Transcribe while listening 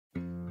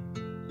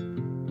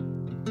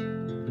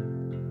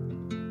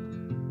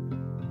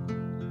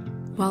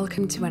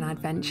Welcome to An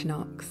Adventure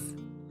Knocks.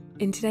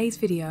 In today's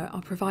video, I'll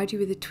provide you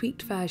with a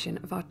tweaked version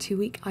of our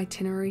 2-week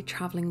itinerary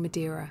travelling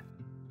Madeira.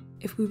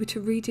 If we were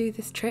to redo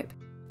this trip,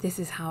 this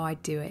is how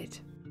I'd do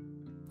it.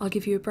 I'll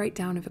give you a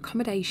breakdown of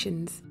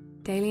accommodations,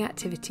 daily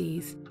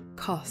activities,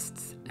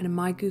 costs, and a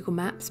My Google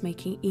Maps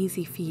making it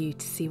easy for you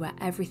to see where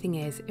everything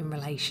is in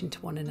relation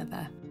to one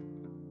another.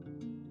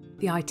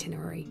 The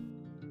itinerary.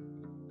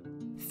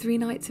 3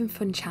 nights in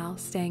Funchal,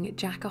 staying at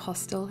Jaca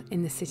Hostel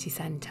in the city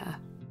centre.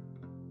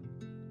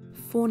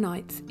 4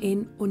 nights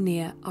in or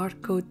near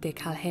Arco de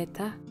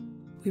Calheta.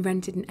 We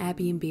rented an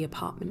Airbnb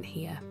apartment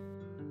here.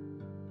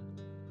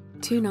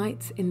 2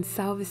 nights in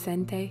São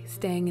Vicente,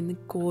 staying in the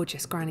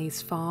gorgeous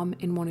Granny's farm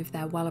in one of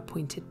their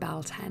well-appointed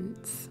bell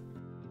tents.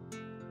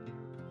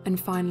 And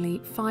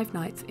finally, 5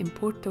 nights in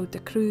Porto da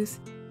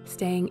Cruz,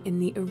 staying in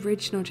the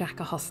original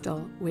Jaca Hostel,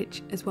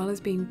 which, as well as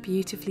being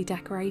beautifully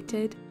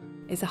decorated,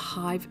 is a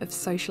hive of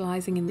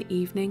socialising in the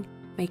evening,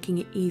 making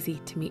it easy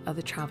to meet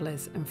other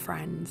travellers and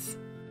friends.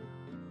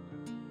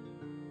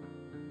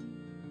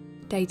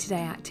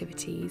 Day-to-day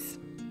activities.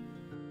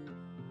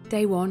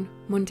 Day 1,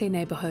 Monte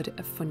neighbourhood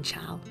of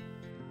Funchal.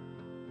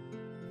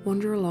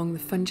 Wander along the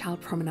Funchal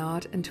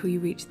promenade until you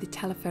reach the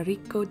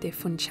Teleférico de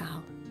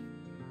Funchal.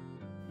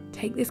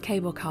 Take this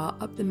cable car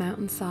up the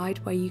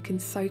mountainside where you can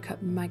soak up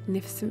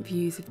magnificent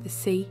views of the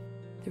sea,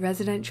 the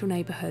residential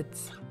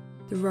neighbourhoods,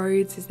 the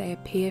roads as they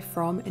appear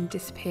from and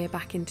disappear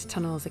back into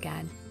tunnels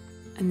again,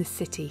 and the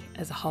city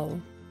as a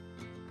whole.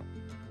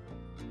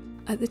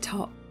 At the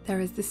top, there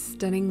is the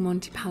stunning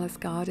Monte Palace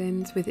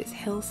gardens with its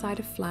hillside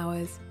of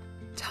flowers,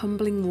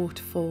 tumbling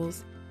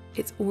waterfalls,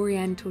 its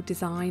oriental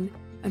design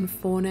and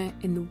fauna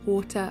in the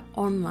water,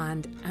 on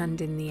land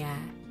and in the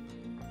air.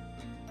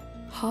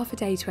 Half a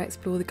day to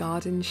explore the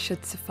gardens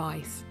should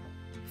suffice.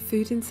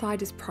 Food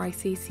inside is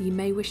pricey, so you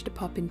may wish to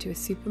pop into a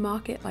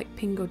supermarket like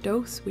Pingo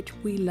Doce, which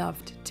we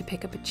loved, to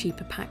pick up a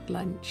cheaper packed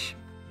lunch.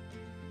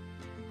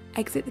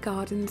 Exit the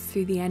gardens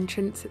through the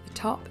entrance at the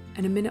top,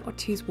 and a minute or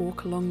two's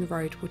walk along the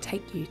road will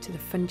take you to the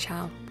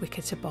Funchal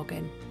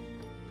Toboggan.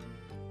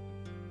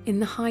 In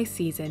the high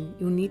season,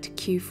 you'll need to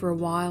queue for a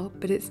while,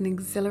 but it's an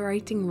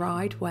exhilarating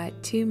ride where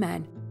 2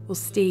 men will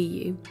steer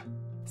you,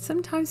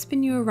 sometimes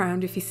spin you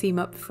around if you seem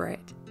up for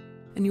it,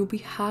 and you'll be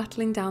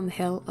hurtling down the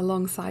hill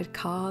alongside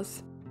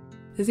cars.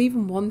 There's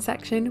even one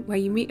section where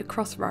you meet a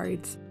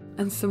crossroads,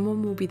 and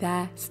someone will be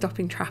there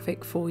stopping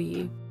traffic for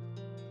you.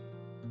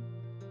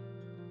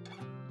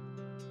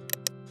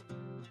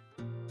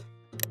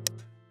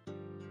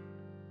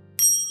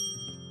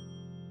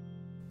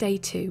 Day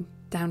 2,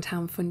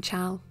 downtown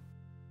Funchal.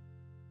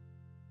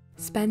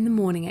 Spend the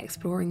morning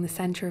exploring the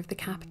centre of the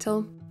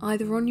capital,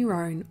 either on your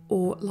own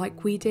or,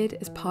 like we did,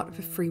 as part of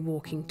a free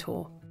walking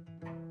tour.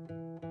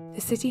 The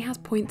city has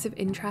points of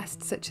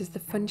interest such as the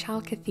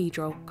Funchal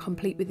Cathedral,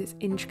 complete with its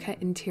intricate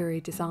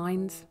interior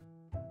designs,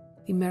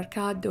 the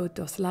Mercado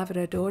dos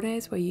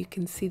Lavradores, where you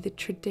can see the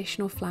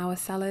traditional flower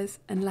sellers,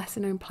 and lesser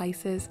known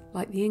places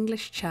like the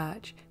English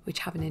church, which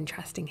have an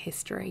interesting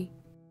history.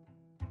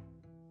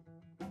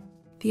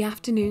 The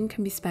afternoon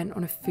can be spent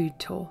on a food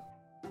tour.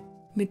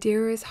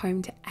 Madeira is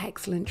home to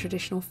excellent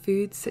traditional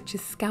foods such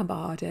as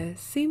scabada,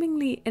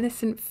 seemingly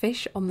innocent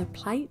fish on the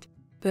plate,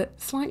 but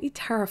slightly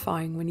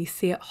terrifying when you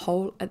see it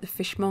whole at the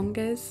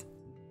fishmongers.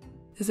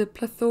 There's a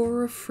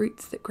plethora of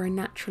fruits that grow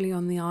naturally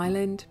on the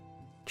island,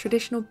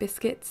 traditional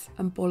biscuits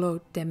and bolo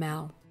de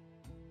mel.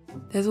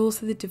 There's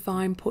also the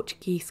divine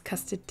Portuguese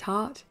custard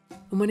tart,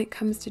 and when it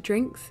comes to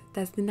drinks,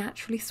 there's the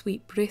naturally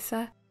sweet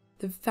brisa,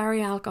 the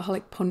very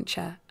alcoholic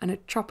puncha, and a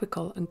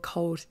tropical and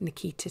cold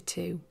Nikita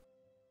too.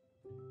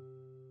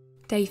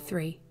 Day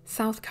 3,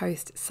 South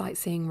Coast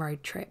sightseeing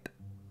road trip.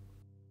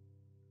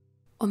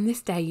 On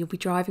this day, you'll be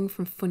driving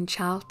from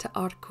Funchal to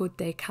Arco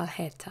de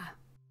Calheta.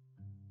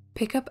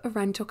 Pick up a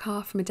rental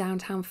car from a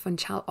downtown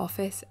Funchal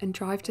office and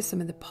drive to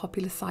some of the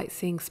popular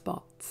sightseeing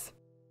spots.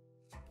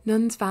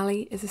 Nuns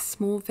Valley is a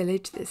small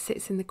village that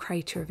sits in the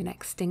crater of an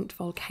extinct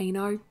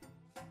volcano.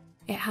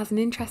 It has an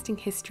interesting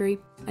history,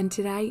 and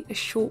today a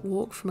short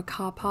walk from a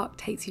car park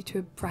takes you to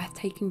a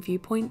breathtaking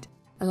viewpoint,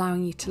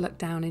 allowing you to look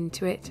down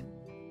into it,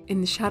 in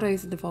the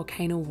shadows of the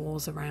volcano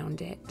walls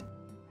around it.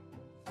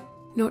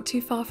 Not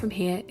too far from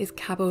here is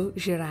Cabo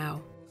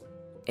Girao.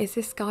 It's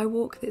a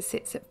skywalk that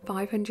sits at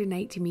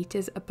 580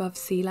 metres above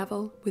sea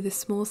level, with a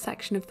small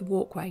section of the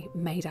walkway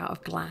made out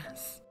of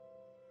glass.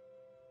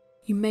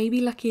 You may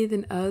be luckier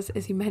than us,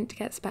 as you're meant to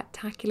get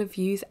spectacular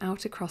views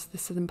out across the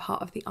southern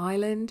part of the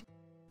island,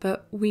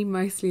 but we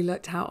mostly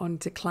looked out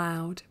onto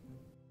cloud.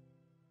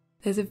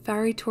 There's a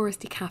very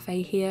touristy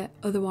cafe here,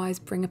 otherwise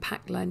bring a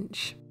packed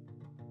lunch.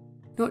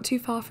 Not too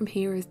far from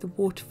here is the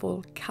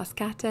waterfall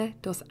Cascata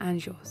dos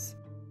Anjos.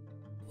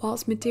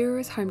 Whilst Madeira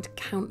is home to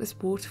countless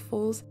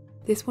waterfalls,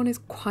 this one is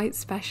quite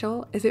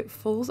special as it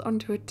falls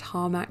onto a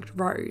tarmacked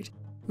road,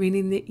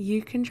 meaning that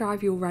you can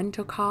drive your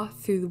rental car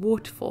through the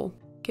waterfall,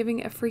 giving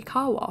it a free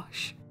car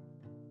wash.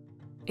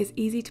 It's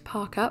easy to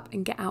park up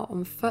and get out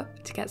on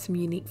foot to get some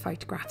unique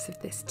photographs of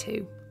this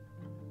too.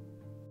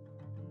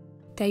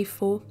 Day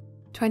 4,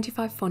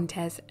 25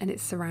 Fontes and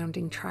its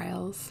surrounding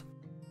trails.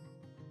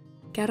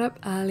 Get up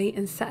early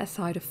and set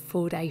aside a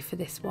full day for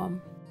this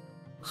one.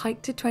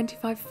 Hike to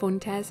 25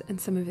 Fontes and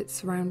some of its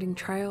surrounding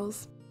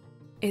trails.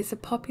 It's a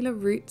popular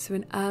route, so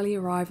an early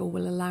arrival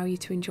will allow you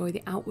to enjoy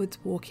the outwards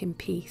walk in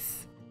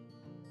peace.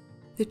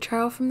 The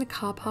trail from the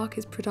car park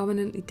is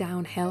predominantly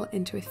downhill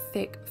into a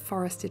thick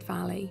forested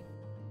valley.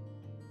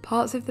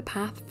 Parts of the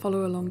path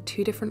follow along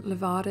 2 different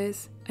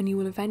levadas, and you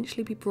will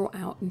eventually be brought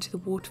out into the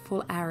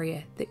waterfall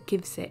area that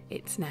gives it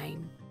its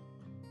name.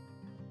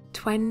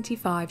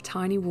 25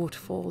 tiny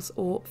waterfalls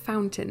or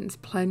fountains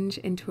plunge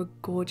into a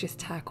gorgeous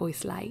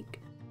turquoise lake.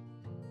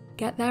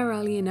 Get there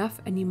early enough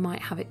and you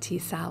might have it to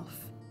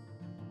yourself.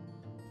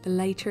 The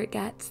later it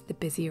gets, the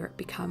busier it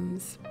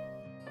becomes.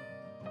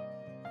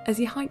 As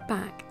you hike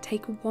back,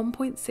 take a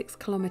 1.6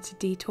 kilometre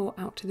detour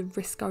out to the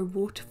Risco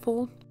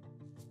waterfall.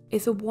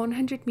 It's a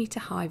 100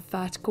 metre high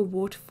vertical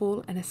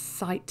waterfall and a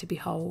sight to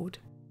behold.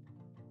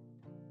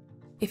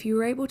 If you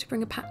were able to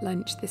bring a packed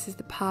lunch, this is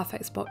the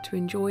perfect spot to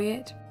enjoy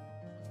it.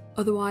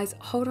 Otherwise,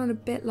 hold on a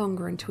bit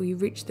longer until you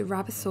reach the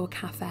Rabasor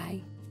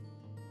Cafe.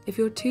 If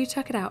you're too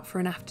tuckered out for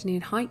an afternoon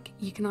hike,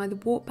 you can either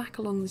walk back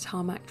along the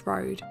tarmacked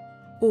road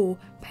or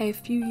pay a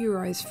few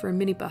euros for a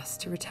minibus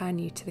to return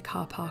you to the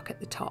car park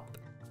at the top.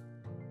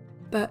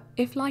 But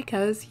if, like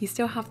us, you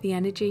still have the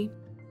energy,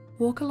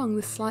 walk along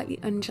the slightly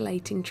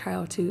undulating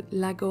trail to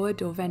Lagoa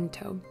do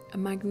Vento, a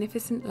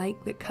magnificent lake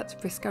that cuts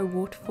Risco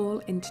Waterfall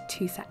into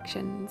 2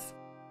 sections.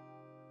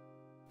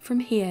 From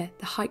here,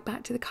 the hike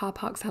back to the car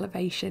park's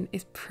elevation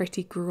is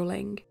pretty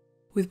gruelling,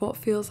 with what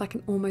feels like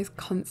an almost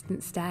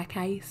constant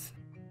staircase.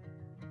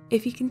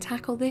 If you can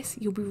tackle this,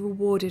 you'll be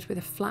rewarded with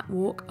a flat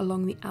walk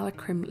along the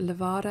Alacrim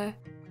Levada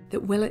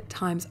that will at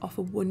times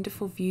offer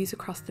wonderful views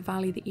across the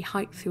valley that you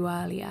hiked through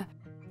earlier,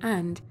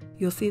 and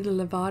you'll see the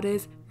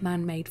Levada's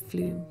man-made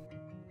flume.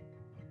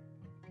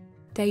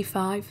 Day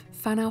 5,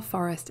 Funchal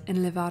Forest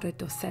in Levada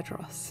dos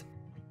Cedros.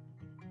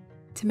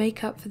 To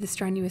make up for the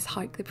strenuous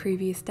hike the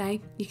previous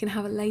day, you can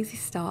have a lazy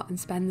start and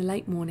spend the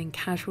late morning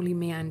casually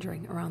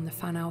meandering around the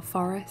Funchal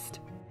Forest.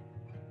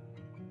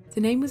 The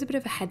name was a bit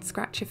of a head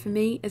scratcher for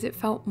me, as it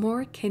felt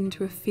more akin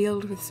to a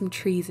field with some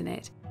trees in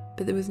it,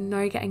 but there was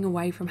no getting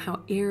away from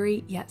how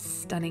eerie yet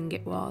stunning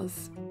it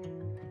was.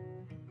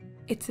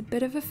 It's a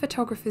bit of a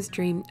photographer's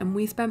dream, and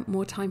we spent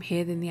more time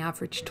here than the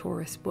average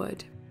tourist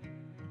would.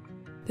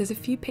 There's a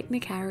few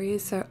picnic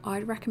areas, so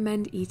I'd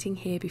recommend eating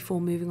here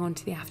before moving on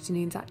to the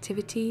afternoon's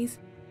activities,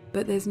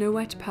 but there's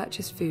nowhere to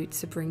purchase food,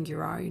 so bring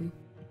your own.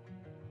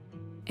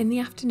 In the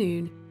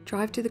afternoon,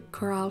 drive to the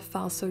Corral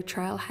Falso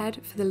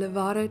trailhead for the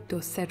Levada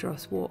dos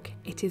Cedros walk.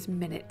 It is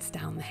minutes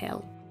down the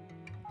hill.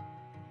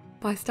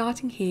 By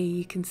starting here,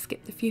 you can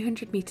skip the few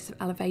hundred metres of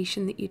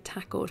elevation that you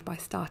tackled by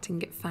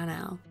starting at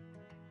Funchal.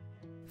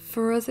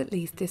 For us at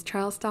least, this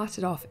trail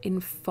started off in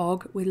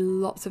fog with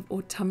lots of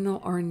autumnal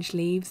orange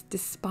leaves,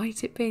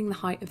 despite it being the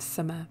height of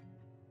summer.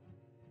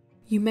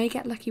 You may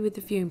get lucky with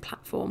the viewing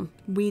platform,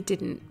 we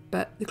didn't,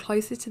 but the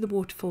closer to the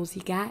waterfalls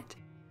you get,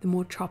 the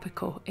more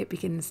tropical it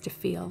begins to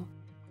feel.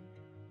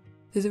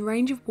 There's a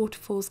range of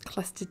waterfalls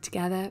clustered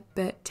together,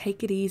 but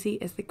take it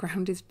easy as the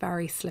ground is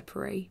very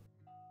slippery.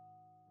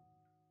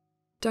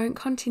 Don't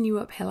continue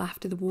uphill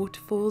after the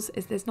waterfalls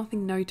as there's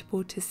nothing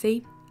notable to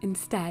see,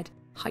 instead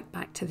hike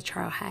back to the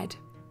trailhead.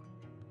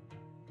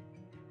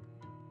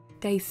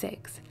 Day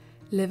 6,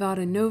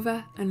 Levada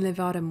Nova and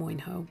Levada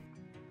Moinho.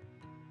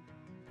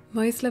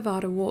 Most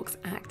Levada walks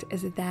act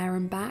as a there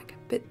and back,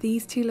 but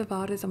these 2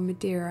 Levadas on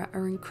Madeira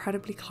are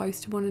incredibly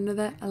close to one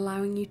another,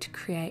 allowing you to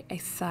create a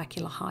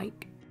circular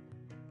hike.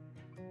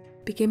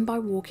 Begin by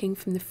walking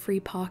from the free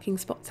parking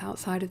spots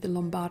outside of the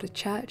Lombarda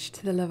Church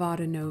to the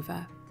Levada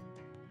Nova.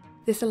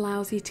 This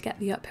allows you to get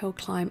the uphill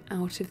climb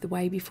out of the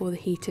way before the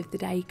heat of the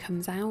day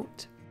comes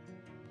out.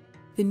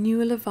 The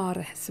newer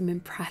Levada has some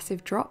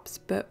impressive drops,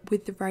 but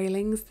with the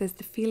railings there's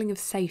the feeling of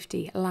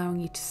safety, allowing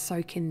you to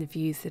soak in the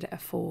views that it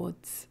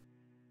affords.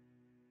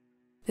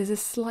 There's a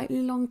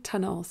slightly long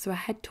tunnel, so a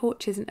head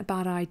torch isn't a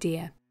bad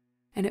idea,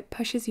 and it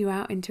pushes you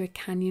out into a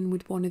canyon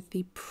with one of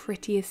the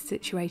prettiest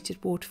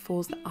situated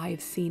waterfalls that I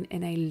have seen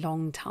in a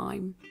long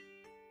time.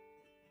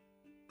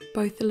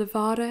 Both the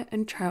Levada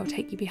and trail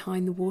take you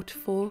behind the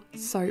waterfall,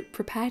 so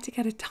prepare to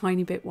get a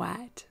tiny bit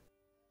wet.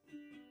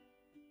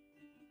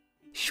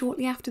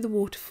 Shortly after the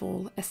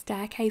waterfall, a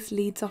staircase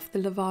leads off the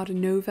Levada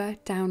Nova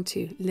down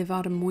to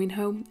Levada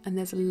Moinho, and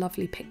there's a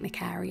lovely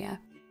picnic area.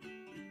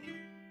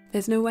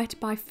 There's nowhere to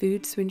buy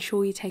food, so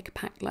ensure you take a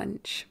packed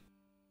lunch.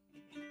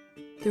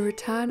 The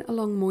return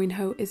along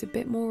Moinho is a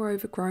bit more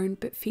overgrown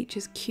but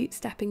features cute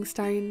stepping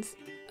stones,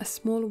 a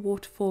smaller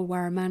waterfall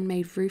where a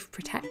man-made roof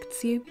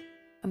protects you,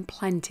 and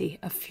plenty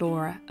of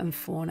flora and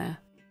fauna.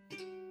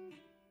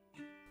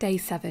 Day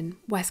 7,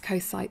 West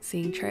Coast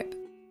sightseeing trip.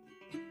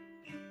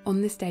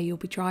 On this day you'll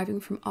be driving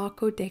from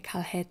Arco de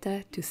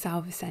Calheta to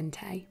São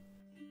Vicente.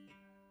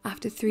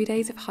 After 3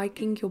 days of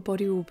hiking, your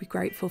body will be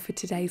grateful for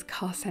today's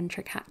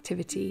car-centric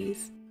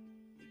activities.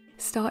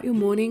 Start your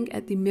morning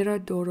at the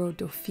Miradouro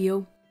do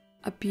Fio,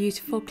 a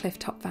beautiful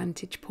clifftop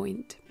vantage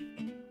point.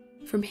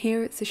 From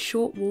here it's a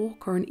short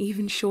walk or an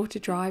even shorter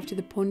drive to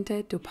the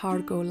Ponte do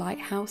Pargo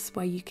lighthouse,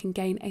 where you can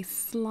gain a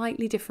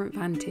slightly different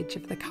vantage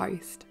of the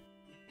coast.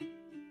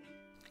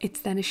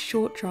 It's then a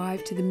short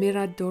drive to the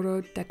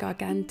Miradoro da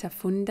Garganta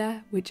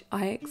Funda, which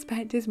I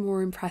expect is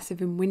more impressive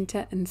in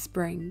winter and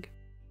spring.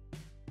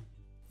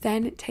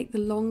 Then take the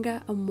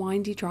longer and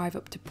windy drive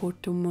up to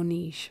Porto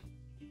Moinho.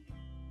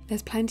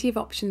 There's plenty of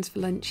options for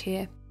lunch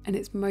here, and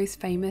it's most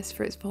famous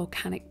for its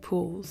volcanic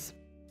pools.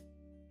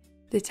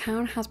 The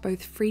town has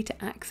both free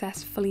to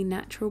access fully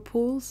natural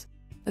pools,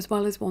 as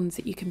well as ones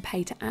that you can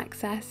pay to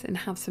access and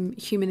have some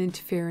human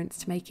interference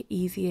to make it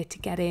easier to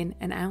get in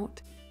and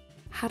out.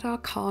 Had our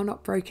car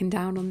not broken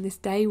down on this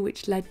day,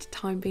 which led to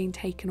time being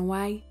taken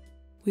away,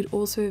 we'd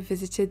also have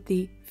visited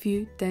the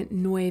View de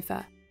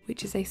Nueva,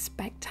 which is a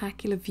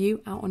spectacular view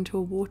out onto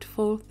a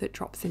waterfall that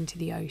drops into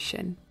the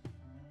ocean.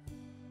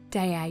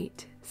 Day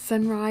 8.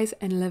 Sunrise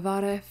in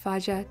Levada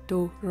Faja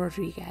do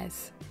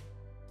Rodrigues.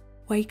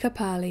 Wake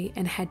up early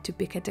and head to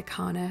Bica da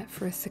Cana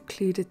for a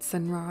secluded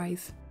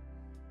sunrise.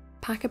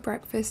 Pack a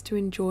breakfast to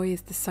enjoy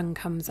as the sun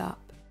comes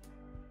up.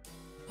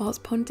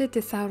 Whilst Ponte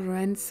de Sao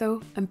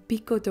Lourenco and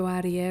Pico do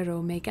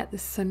Arieiro may get the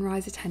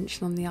sunrise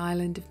attention on the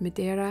island of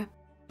Madeira,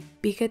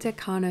 Bica da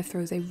Cana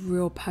throws a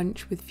real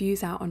punch with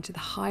views out onto the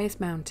highest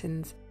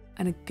mountains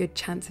and a good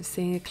chance of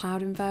seeing a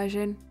cloud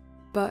inversion,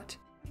 but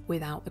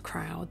without the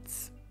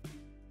crowds.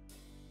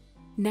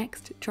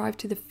 Next, drive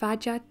to the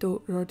Faja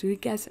do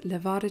Rodrigues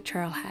Levada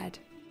trailhead.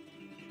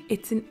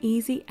 It's an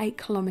easy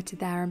 8km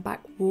there and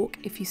back walk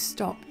if you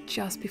stop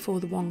just before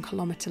the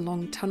 1km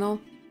long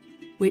tunnel,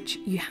 which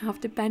you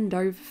have to bend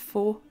over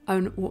for,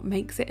 and what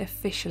makes it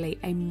officially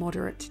a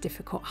moderate to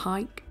difficult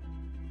hike.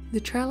 The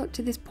trail up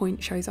to this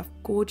point shows off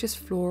gorgeous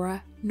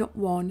flora, not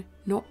one,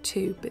 not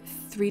two, but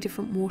 3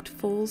 different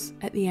waterfalls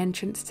at the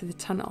entrance to the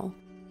tunnel,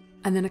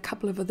 and then a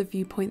couple of other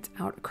viewpoints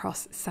out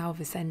across São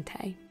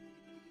Vicente.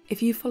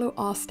 If you follow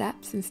our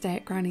steps and stay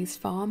at Granny's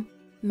farm,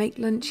 make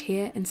lunch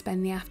here and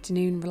spend the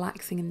afternoon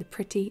relaxing in the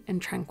pretty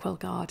and tranquil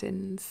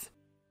gardens.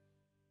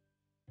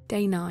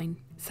 Day 9.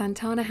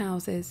 Santana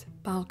houses,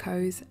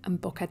 Balcoes and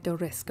Boca do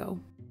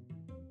Risco.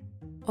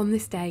 On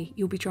this day,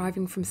 you'll be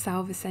driving from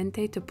São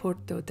Vicente to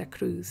Porto da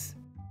Cruz.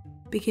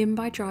 Begin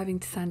by driving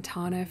to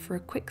Santana for a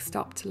quick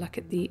stop to look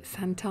at the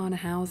Santana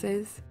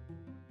houses,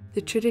 the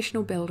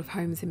traditional build of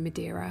homes in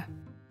Madeira.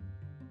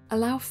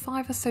 Allow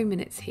 5 or so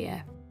minutes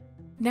here.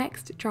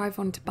 Next, drive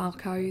on to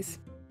Balcoes,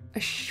 a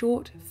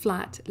short,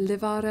 flat,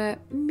 Levada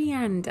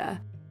meander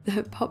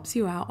that pops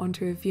you out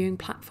onto a viewing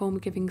platform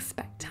giving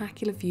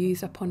spectacular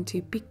views up onto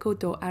Pico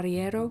do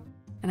Arieiro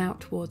and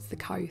out towards the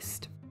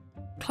coast.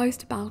 Close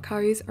to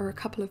Balcoes are a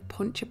couple of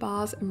poncha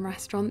bars and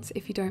restaurants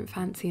if you don't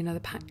fancy another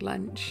packed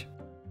lunch.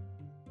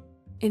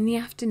 In the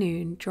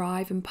afternoon,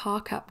 drive and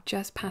park up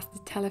just past the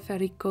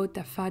Teleférico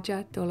da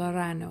Faja do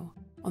Lorano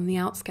on the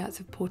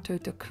outskirts of Porto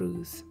da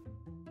Cruz,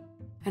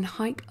 and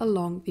hike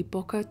along the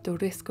Boca do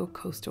Risco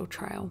coastal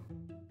trail.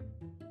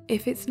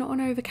 If it's not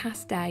an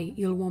overcast day,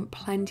 you'll want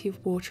plenty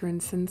of water and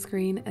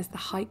sunscreen, as the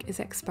hike is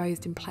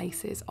exposed in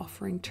places,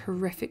 offering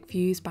terrific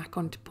views back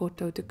onto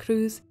Porto da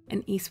Cruz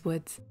and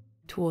eastwards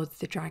towards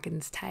the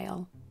Dragon's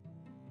Tail.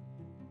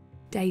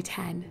 Day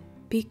 10.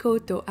 Pico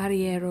do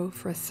Arieiro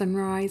for a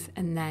sunrise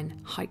and then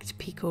hike to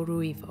Pico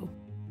Ruivo.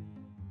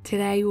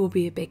 Today will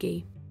be a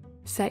biggie.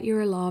 Set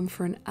your alarm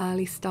for an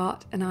early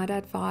start, and I'd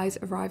advise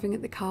arriving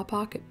at the car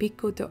park at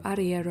Pico do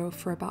Arieiro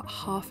for about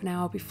half an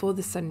hour before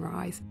the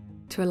sunrise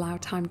to allow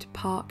time to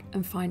park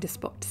and find a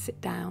spot to sit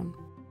down.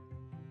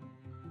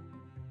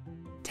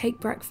 Take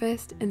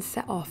breakfast and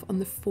set off on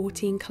the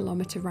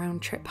 14km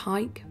round trip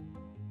hike.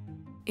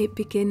 It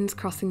begins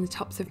crossing the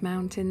tops of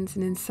mountains,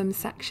 and in some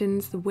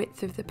sections the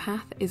width of the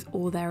path is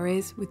all there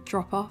is, with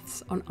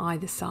drop-offs on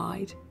either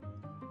side.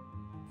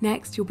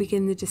 Next, you'll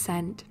begin the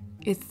descent.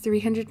 It's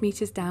 300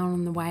 metres down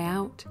on the way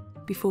out,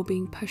 before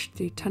being pushed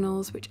through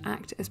tunnels which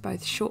act as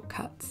both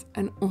shortcuts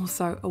and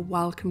also a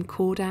welcome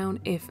cool down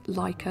if,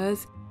 like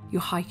us,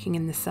 you're hiking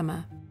in the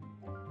summer.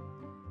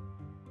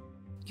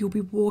 You'll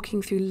be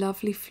walking through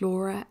lovely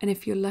flora, and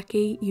if you're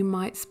lucky, you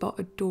might spot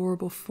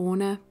adorable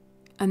fauna,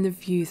 and the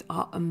views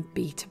are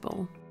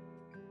unbeatable.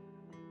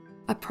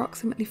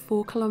 Approximately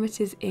 4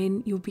 kilometres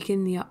in, you'll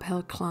begin the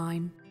uphill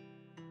climb.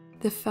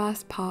 The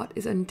first part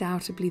is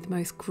undoubtedly the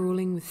most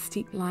grueling, with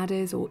steep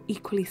ladders or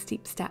equally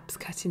steep steps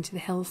cut into the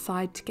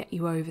hillside to get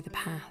you over the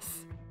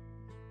pass.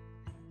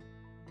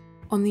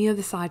 On the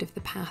other side of the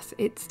pass,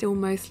 it's still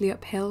mostly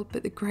uphill,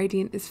 but the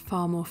gradient is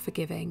far more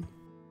forgiving.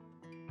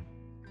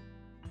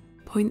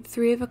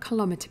 0.3 of a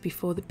kilometre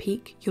before the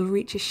peak, you'll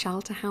reach a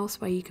shelter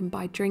house where you can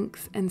buy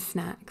drinks and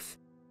snacks,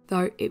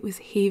 though it was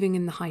heaving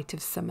in the height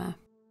of summer.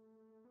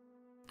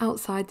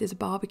 Outside there's a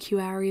barbecue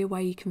area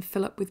where you can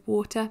fill up with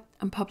water,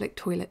 and public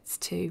toilets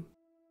too.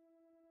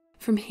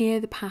 From here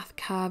the path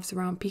curves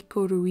around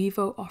Pico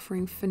Ruivo,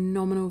 offering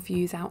phenomenal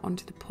views out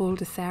onto the Pôle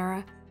de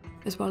Serra,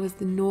 as well as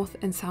the north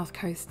and south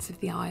coasts of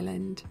the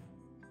island.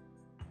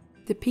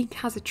 The peak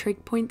has a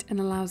trig point and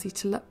allows you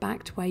to look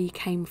back to where you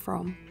came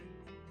from.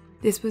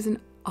 This was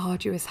an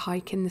arduous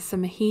hike in the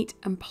summer heat,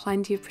 and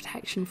plenty of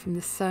protection from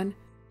the sun,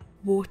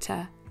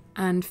 water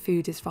and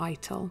food is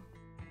vital.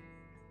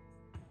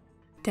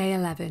 Day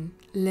 11,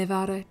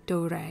 Levada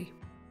Faja.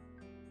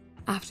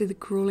 After the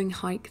gruelling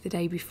hike the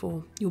day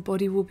before, your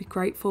body will be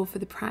grateful for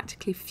the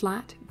practically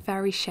flat,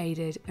 very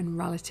shaded and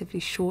relatively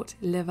short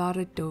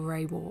Levada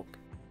Faja walk.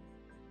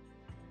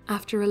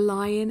 After a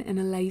lie-in and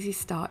a lazy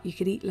start, you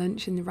could eat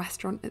lunch in the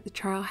restaurant at the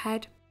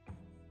trailhead.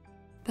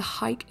 The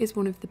hike is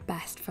one of the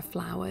best for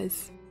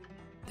flowers.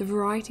 The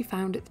variety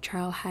found at the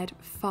trailhead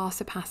far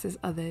surpasses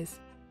others,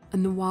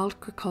 and the wild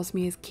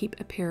crocosmias keep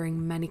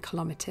appearing many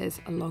kilometres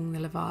along the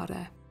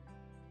Levada.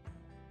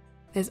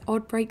 There's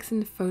odd breaks in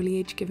the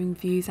foliage giving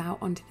views out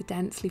onto the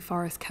densely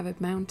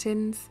forest-covered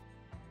mountains.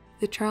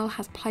 The trail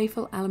has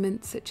playful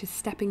elements such as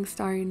stepping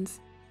stones,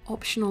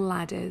 optional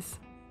ladders,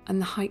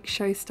 and the hike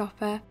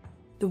showstopper,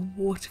 the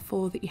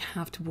waterfall that you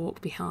have to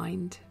walk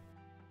behind.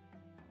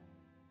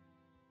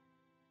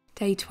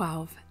 Day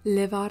 12,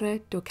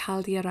 Levada do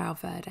Caldeirao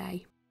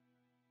Verde.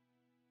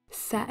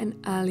 Set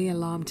an early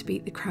alarm to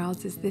beat the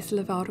crowds, as this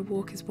Levada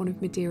walk is one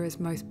of Madeira's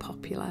most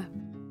popular.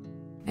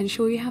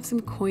 Ensure you have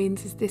some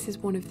coins, as this is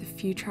one of the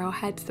few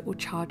trailheads that will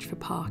charge for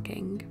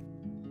parking.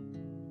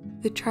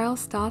 The trail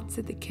starts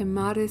at the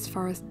Queimadas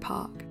Forest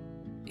Park.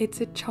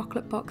 It's a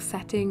chocolate box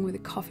setting with a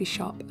coffee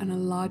shop and a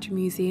large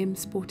museum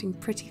sporting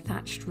pretty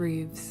thatched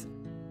roofs.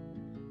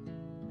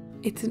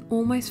 It's an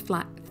almost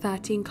flat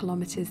 13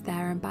 kilometres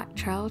there and back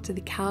trail to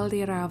the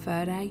Caldeirao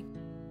Verde,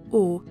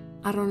 or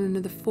add on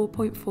another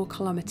 4.4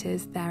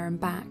 kilometres there and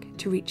back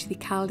to reach the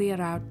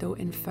Caldeirao do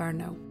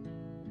Inferno.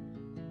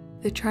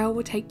 The trail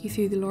will take you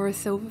through the Laura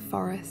Silva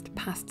forest,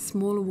 past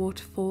smaller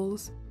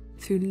waterfalls,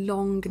 through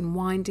long and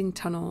winding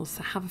tunnels,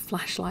 so have a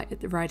flashlight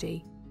at the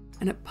ready,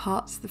 and at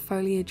parts the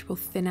foliage will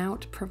thin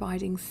out,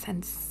 providing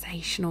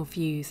sensational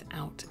views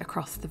out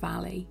across the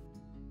valley.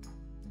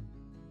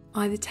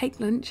 Either take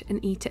lunch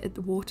and eat it at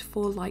the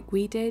waterfall like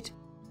we did,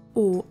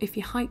 or if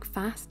you hike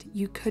fast,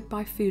 you could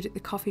buy food at the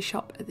coffee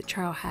shop at the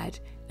trailhead,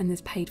 and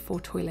there's paid for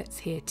toilets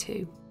here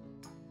too.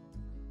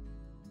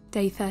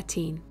 Day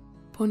 13,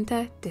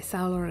 Punta de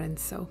Sao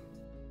Lourenco.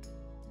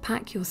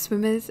 Pack your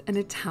swimmers and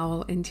a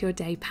towel into your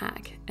day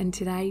pack, and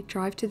today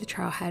drive to the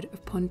trailhead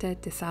of Punta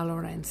de Sao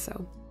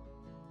Lourenco.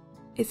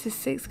 It's a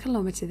 6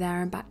 kilometre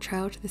there and back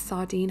trail to the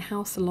Sardine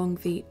House along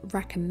the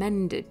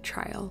recommended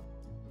trail,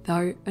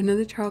 though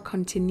another trail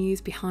continues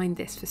behind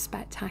this for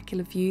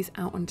spectacular views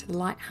out onto the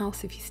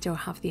lighthouse if you still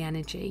have the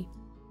energy.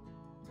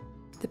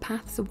 The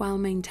paths are well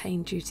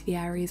maintained due to the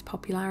area's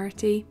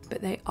popularity,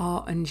 but they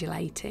are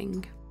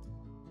undulating.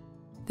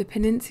 The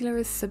peninsula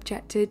is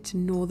subjected to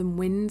northern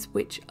winds,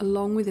 which,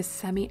 along with a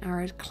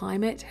semi-arid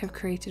climate, have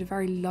created a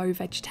very low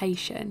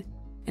vegetation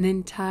and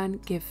in turn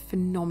give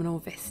phenomenal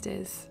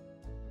vistas.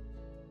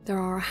 There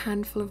are a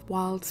handful of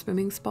wild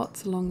swimming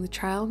spots along the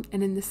trail,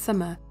 and in the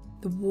summer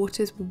the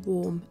waters were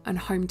warm and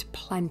home to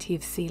plenty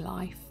of sea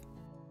life.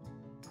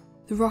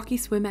 The rocky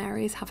swim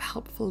areas have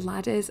helpful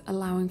ladders,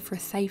 allowing for a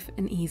safe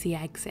and easy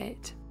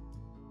exit.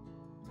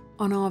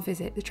 On our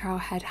visit, the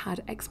trailhead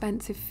had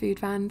expensive food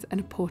vans and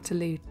a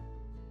portaloo.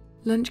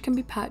 Lunch can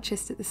be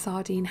purchased at the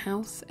Sardine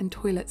House, and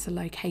toilets are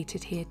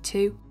located here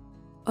too.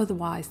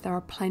 Otherwise, there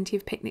are plenty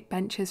of picnic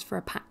benches for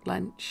a packed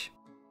lunch.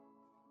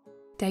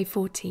 Day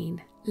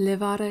 14,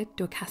 Levada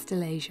do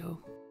Castelejo.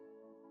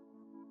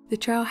 The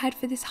trailhead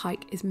for this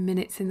hike is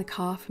minutes in the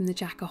car from the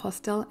Jaca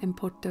Hostel in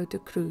Porto da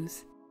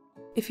Cruz.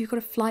 If you've got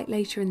a flight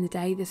later in the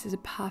day, this is a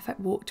perfect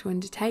walk to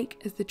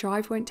undertake, as the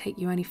drive won't take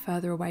you any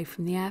further away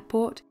from the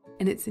airport,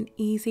 and it's an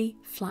easy,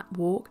 flat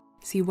walk,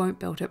 so you won't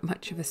build up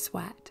much of a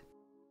sweat.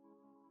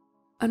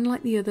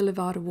 Unlike the other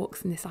Levada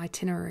walks in this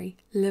itinerary,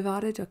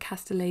 Levada do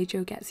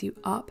Castelejo gets you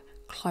up,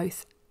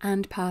 close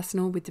and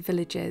personal with the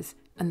villagers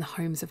and the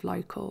homes of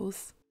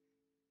locals.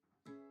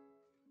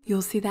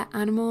 You'll see their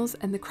animals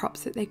and the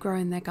crops that they grow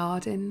in their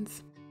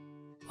gardens.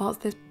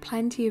 Whilst there's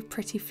plenty of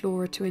pretty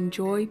flora to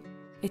enjoy,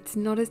 it's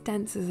not as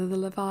dense as other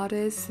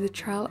Levadas, so the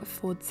trail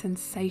affords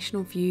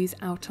sensational views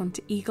out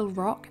onto Eagle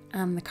Rock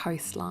and the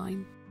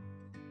coastline.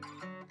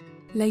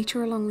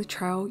 Later along the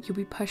trail, you'll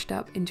be pushed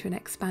up into an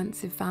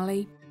expansive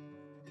valley.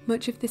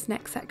 Much of this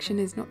next section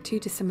is not too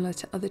dissimilar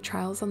to other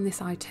trails on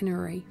this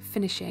itinerary,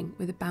 finishing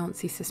with a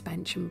bouncy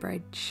suspension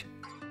bridge.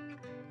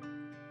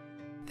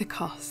 The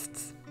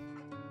costs.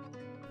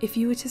 If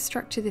you were to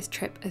structure this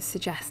trip as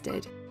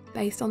suggested,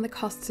 based on the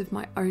costs of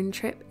my own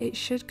trip, it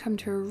should come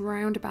to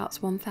around about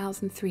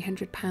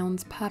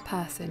 £1,300 per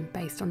person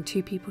based on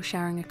 2 people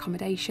sharing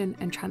accommodation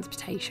and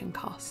transportation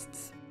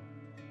costs.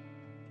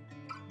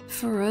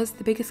 For us,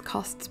 the biggest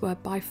costs were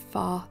by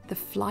far the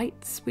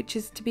flights, which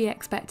is to be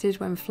expected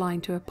when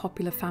flying to a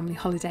popular family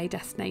holiday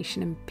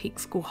destination and peak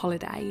school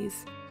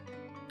holidays,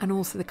 and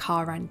also the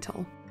car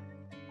rental.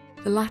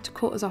 The latter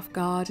caught us off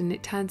guard, and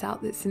it turns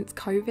out that since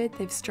COVID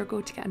they've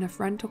struggled to get enough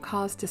rental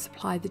cars to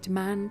supply the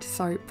demand,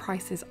 so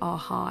prices are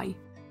high.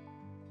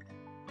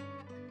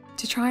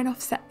 To try and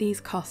offset these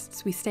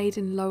costs, we stayed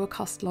in lower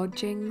cost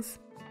lodgings.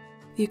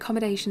 The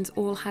accommodations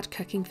all had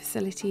cooking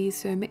facilities,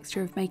 so a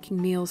mixture of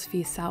making meals for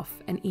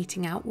yourself and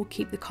eating out will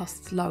keep the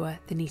costs lower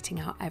than eating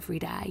out every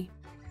day.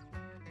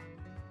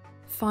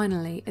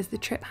 Finally, as the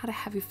trip had a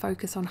heavy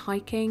focus on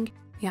hiking,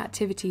 the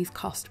activities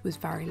cost was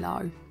very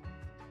low.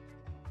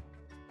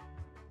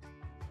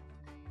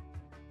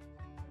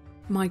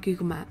 My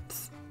Google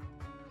Maps.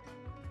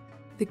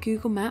 The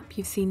Google map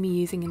you've seen me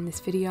using in this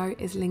video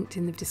is linked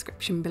in the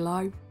description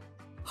below.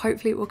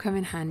 Hopefully it will come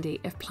in handy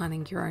if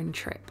planning your own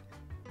trip.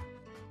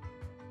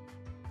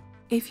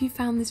 If you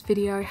found this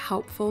video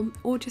helpful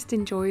or just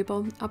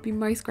enjoyable, I'd be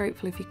most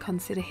grateful if you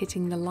consider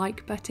hitting the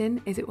like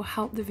button, as it will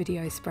help the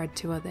video spread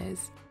to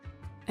others.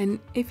 And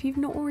if you've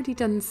not already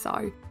done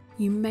so,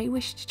 you may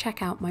wish to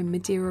check out my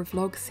Madeira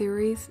vlog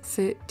series,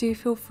 so do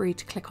feel free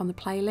to click on the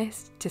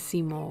playlist to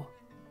see more.